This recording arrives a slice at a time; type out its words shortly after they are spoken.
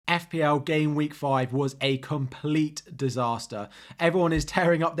FPL game week 5 was a complete disaster. Everyone is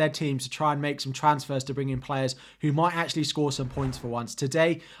tearing up their teams to try and make some transfers to bring in players who might actually score some points for once.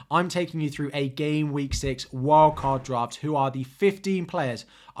 Today, I'm taking you through a game week 6 wildcard draft. Who are the 15 players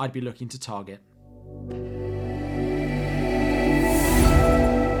I'd be looking to target?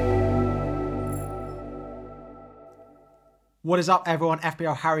 What is up, everyone?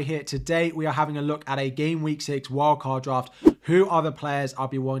 FPL Harry here. Today we are having a look at a game week 6 wildcard draft. Who are the players I'll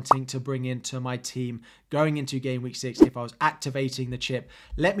be wanting to bring into my team going into game week 6 if I was activating the chip?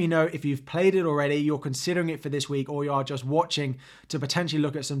 Let me know if you've played it already, you're considering it for this week, or you are just watching to potentially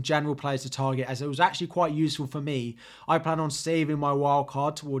look at some general players to target, as it was actually quite useful for me. I plan on saving my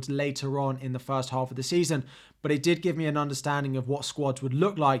wildcard towards later on in the first half of the season, but it did give me an understanding of what squads would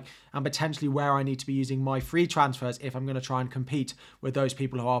look like and potentially where I need to be using my free transfers if I'm going to try and compete with those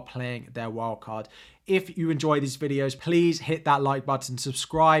people who are playing their wildcard. If you enjoy these videos, please hit that like button,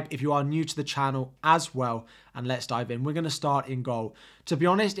 subscribe if you are new to the channel as well, and let's dive in. We're going to start in goal. To be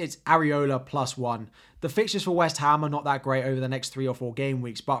honest, it's Areola +1. The fixtures for West Ham are not that great over the next 3 or 4 game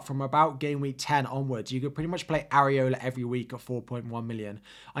weeks, but from about game week 10 onwards, you could pretty much play Areola every week at 4.1 million.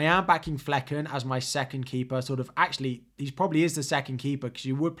 I am backing Flecken as my second keeper, actually, he probably is the second keeper because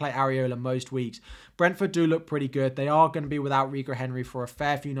you would play Areola most weeks. Brentford do look pretty good. They are going to be without Rico Henry for a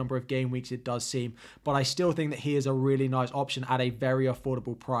fair few number of game weeks, it does seem, but I still think that he is a really nice option at a very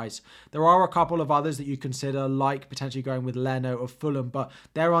affordable price. There are a couple of others that you consider, like potentially going with Leno of Fulham, but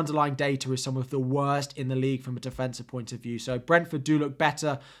their underlying data is some of the worst in the league from a defensive point of view. So Brentford do look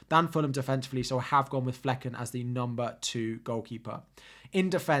better than Fulham defensively, so I have gone with Flecken as the number 2 goalkeeper. In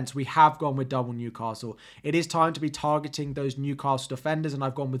defence, we have gone with double Newcastle. It is time to be targeting those Newcastle defenders, and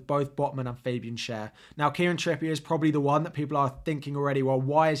I've gone with both Botman and Fabian Schär. Now, Kieran Trippier is probably the one that people are thinking already, well,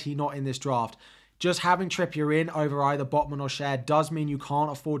 why is he not in this draft? Just having Trippier in over either Botman or Schär does mean you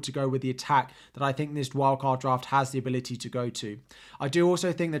can't afford to go with the attack that I think this wildcard draft has the ability to go to. I do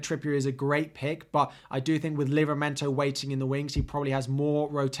also think that Trippier is a great pick, but I do think with Livramento waiting in the wings, he probably has more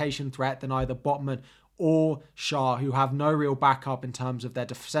rotation threat than either Botman or Schär, who have no real backup in terms of their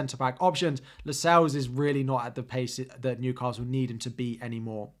centre-back options. Lascelles is really not at the pace that Newcastle need him to be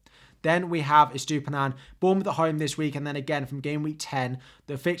anymore. Then we have Estupiñán, Bournemouth at home this week, and then again from game week 10,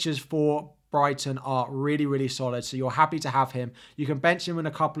 the fixtures for Brighton are really, really solid, so you're happy to have him. You can bench him in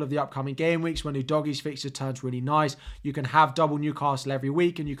a couple of the upcoming game weeks when Udogie's fixture turns really nice. You can have double Newcastle every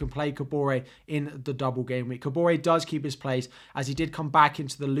week, and you can play Kabore in the double game week. Kabore does keep his place, as he did come back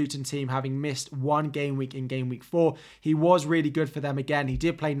into the Luton team, having missed 1 game week in game week 4. He was really good for them again. He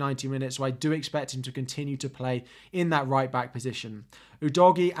did play 90 minutes, so I do expect him to continue to play in that right back position.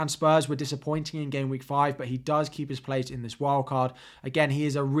 Udogie and Spurs were disappointing in game week 5, but he does keep his place in this wildcard. Again, he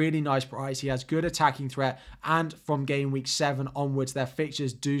is a really nice price. He has good attacking threat, and from game week 7 onwards, their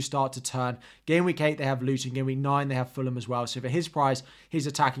fixtures do start to turn. Game week 8, they have Luton. Game week 9, they have Fulham as well. So for his price, his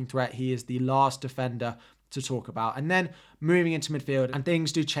attacking threat, he is the last defender to talk about. And then moving into midfield, and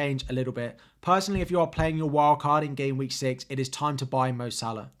things do change a little bit. Personally, if you are playing your wildcard in game week 6, it is time to buy Mo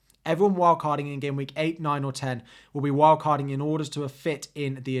Salah. Everyone wildcarding in game week 8, 9 or 10 will be wildcarding in order to fit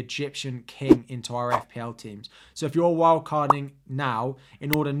in the Egyptian king into our FPL teams. So if you're wildcarding now,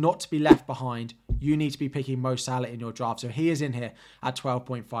 in order not to be left behind, you need to be picking Mo Salah in your draft. So he is in here at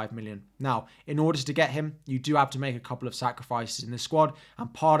 12.5 million. Now, in order to get him, you do have to make a couple of sacrifices in the squad,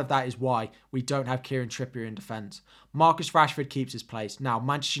 and part of that is why we don't have Kieran Trippier in defence. Marcus Rashford keeps his place. Now,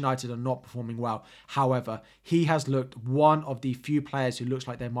 Manchester United are not performing well. However, he has looked one of the few players who looks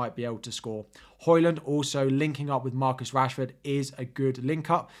like they might be able to score. Højlund also linking up with Marcus Rashford is a good link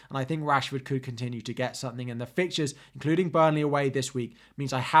up, and I think Rashford could continue to get something, and the fixtures, including Burnley away this week,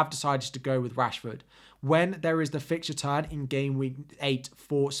 means I have decided to go with Rashford. When there is the fixture turn in game week 8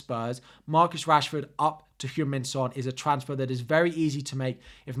 for Spurs, Marcus Rashford up to Heung-min Son is a transfer that is very easy to make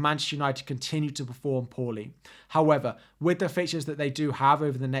if Manchester United continue to perform poorly. However, with the fixtures that they do have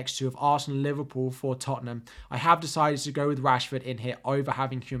over the next 2 of Arsenal and Liverpool for Tottenham, I have decided to go with Rashford in here over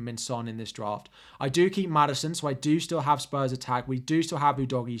having Heung-min Son in this draft. I do keep Maddison, so I do still have Spurs attack. We do still have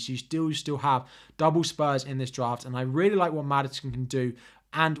Udogie, so you still have double Spurs in this draft, and I really like what Maddison can do.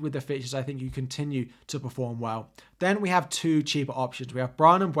 And with the fixtures, I think you continue to perform well. Then we have 2 cheaper options. We have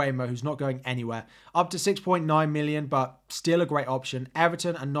Bryan Mbeumo, who's not going anywhere, up to 6.9 million, but still a great option.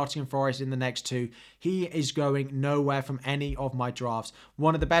 Everton and Nottingham Forest in the next 2. He is going nowhere from any of my drafts.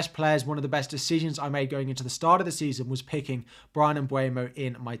 One of the best players, one of the best decisions I made going into the start of the season was picking Bryan Mbeumo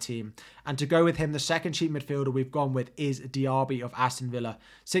in my team. And to go with him, the second cheap midfielder we've gone with is Diaby of Aston Villa.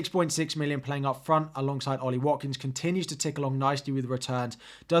 6.6 million playing up front alongside Ollie Watkins. Continues to tick along nicely with returns.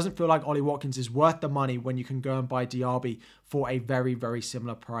 Doesn't feel like Ollie Watkins is worth the money when you can go and buy Diaby for a very, very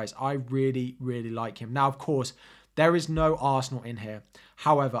similar price. I really, really like him. Now, of course, there is no Arsenal in here.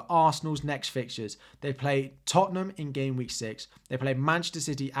 However, Arsenal's next fixtures, they play Tottenham in game week 6. They play Manchester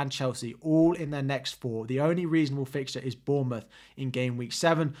City and Chelsea all in their next 4. The only reasonable fixture is Bournemouth in game week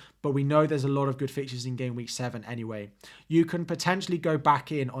 7, but we know there's a lot of good fixtures in game week 7 anyway. You can potentially go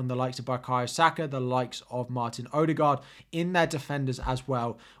back in on the likes of Bukayo Saka, the likes of Martin Odegaard in their defenders as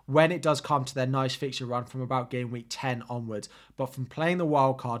well when it does come to their nice fixture run from about game week 10 onwards. But from playing the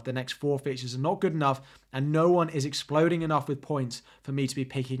wild card, the next 4 fixtures are not good enough, and no one is exploding enough with points for me to be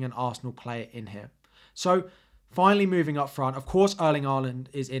picking an Arsenal player in here. So finally moving up front, of course Erling Haaland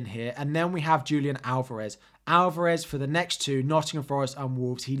is in here, and then we have Julian Alvarez. Alvarez for the next 2, Nottingham Forest and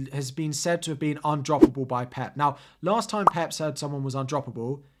Wolves, he has been said to have been undroppable by Pep. Now, last time Pep said someone was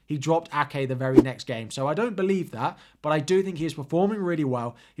undroppable, he dropped Ake the very next game. So I don't believe that, but I do think he is performing really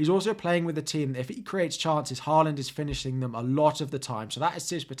well. He's also playing with a team that if he creates chances, Haaland is finishing them a lot of the time. So that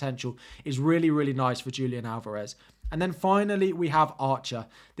assist potential is really, really nice for Julian Alvarez. And then finally, we have Archer.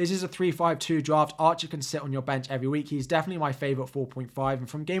 This is a 3-5-2 draft. Archer can sit on your bench every week. He's definitely my favourite 4.5. And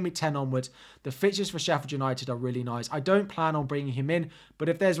from game week 10 onwards, the fixtures for Sheffield United are really nice. I don't plan on bringing him in, but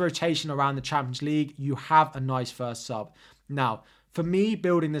if there's rotation around the Champions League, you have a nice first sub. Now, for me,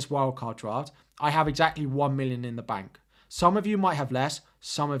 building this wildcard draft, I have exactly 1 million in the bank. Some of you might have less,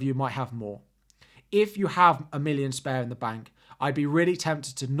 some of you might have more. If you have a million spare in the bank, I'd be really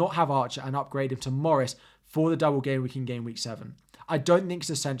tempted to not have Archer and upgrade him to Morris for the double game week in game week 7. I don't think it's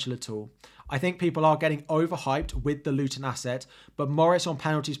essential at all. I think people are getting overhyped with the Luton asset, but Morris on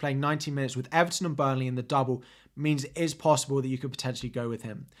penalties playing 90 minutes with Everton and Burnley in the double means it is possible that you could potentially go with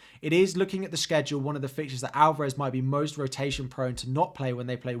him. It is, looking at the schedule, one of the fixtures that Alvarez might be most rotation prone to not play when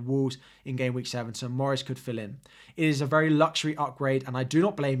they play Wolves in game week 7, so Morris could fill in. It is a very luxury upgrade, and I do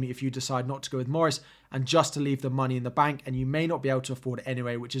not blame you if you decide not to go with Morris and just to leave the money in the bank, and you may not be able to afford it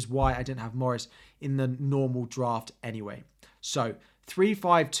anyway, which is why I didn't have Morris in the normal draft anyway. So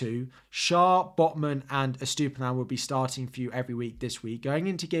 3-5-2, Shah, Botman and Estupiñán will be starting for you every week this week. Going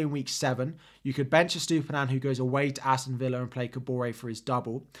into game week 7, you could bench Estupiñán, who goes away to Aston Villa, and play Kabore for his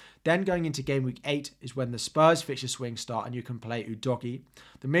double. Then going into game week 8 is when the Spurs fixture swing start, and you can play Udogie.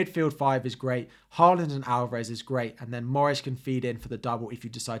 The midfield 5 is great. Haaland and Alvarez is great, and then Morris can feed in for the double if you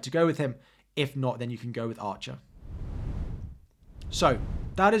decide to go with him. If not, then you can go with Archer. So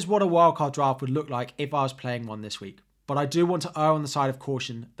that is what a wildcard draft would look like if I was playing one this week. But I do want to err on the side of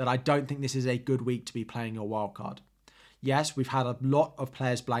caution that I don't think this is a good week to be playing your wildcard. Yes, we've had a lot of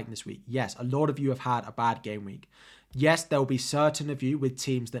players blank this week. Yes, a lot of you have had a bad game week. Yes, there will be certain of you with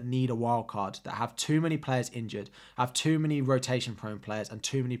teams that need a wildcard, that have too many players injured, have too many rotation-prone players, and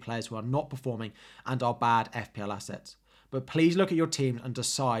too many players who are not performing and are bad FPL assets. But please look at your team and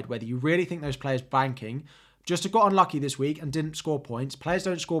decide whether you really think those players banking just got unlucky this week and didn't score points. Players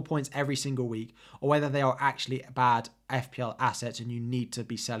don't score points every single week, or whether they are actually bad FPL assets and you need to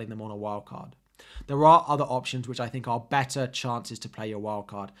be selling them on a wildcard. There are other options which I think are better chances to play your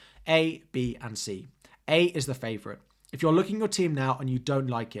wildcard. A, B, and C. A is the favourite. If you're looking at your team now and you don't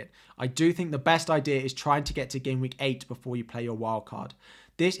like it, I do think the best idea is trying to get to game week 8 before you play your wildcard.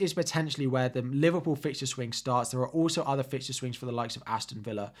 This is potentially where the Liverpool fixture swing starts. There are also other fixture swings for the likes of Aston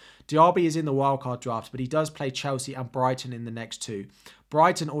Villa. Diaby is in the wildcard draft, but he does play Chelsea and Brighton in the next 2.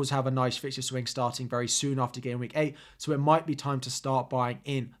 Brighton also have a nice fixture swing starting very soon after game week 8, so it might be time to start buying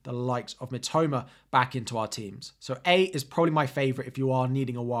in the likes of Mitoma back into our teams. So A is probably my favourite if you are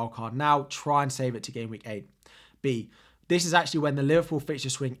needing a wildcard now. Try and save it to game week 8. B. This is actually when the Liverpool fixture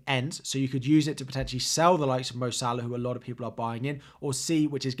swing ends, so you could use it to potentially sell the likes of Mo Salah, who a lot of people are buying in, or C,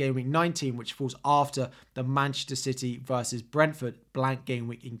 which is game week 19, which falls after the Manchester City versus Brentford blank game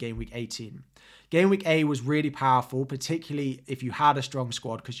week in game week 18. Game week A was really powerful, particularly if you had a strong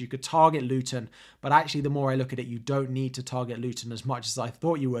squad, because you could target Luton, but actually the more I look at it, you don't need to target Luton as much as I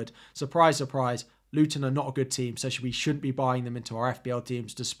thought you would. Surprise, surprise, Luton are not a good team, so we shouldn't be buying them into our FPL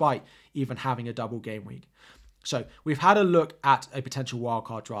teams, despite even having a double game week. So we've had a look at a potential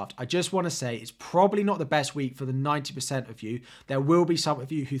wildcard draft. I just want to say it's probably not the best week for the 90% of you. There will be some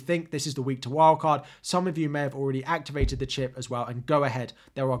of you who think this is the week to wildcard. Some of you may have already activated the chip as well, and go ahead.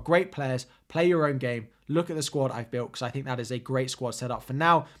 There are great players. Play your own game. Look at the squad I've built, because I think that is a great squad set up for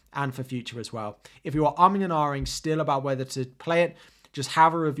now and for future as well. If you are umming and ahhing still about whether to play it, just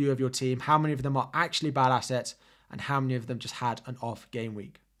have a review of your team. How many of them are actually bad assets and how many of them just had an off game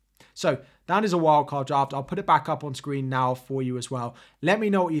week? So That is a wildcard draft. I'll put it back up on screen now for you as well. Let me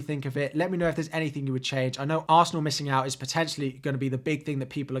know what you think of it. Let me know if there's anything you would change. I know Arsenal missing out is potentially going to be the big thing that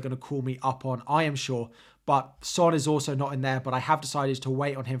people are going to call me up on, I am sure. But Son is also not in there, but I have decided to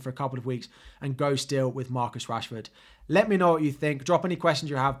wait on him for a couple of weeks and go still with Marcus Rashford. Let me know what you think. Drop any questions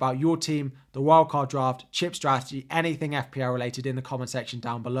you have about your team, the wildcard draft, chip strategy, anything FPL related in the comment section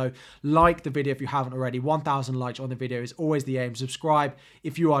down below. Like the video if you haven't already. 1,000 likes on the video is always the aim. Subscribe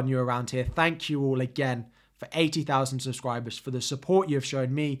if you are new around here. Thank you all again for 80,000 subscribers, for the support you have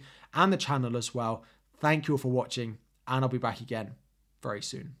shown me and the channel as well. Thank you all for watching, and I'll be back again very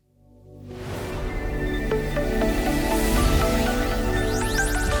soon.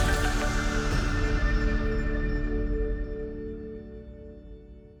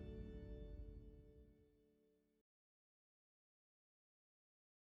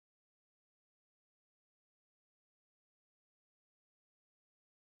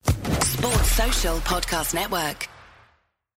 Sports Social Podcast Network.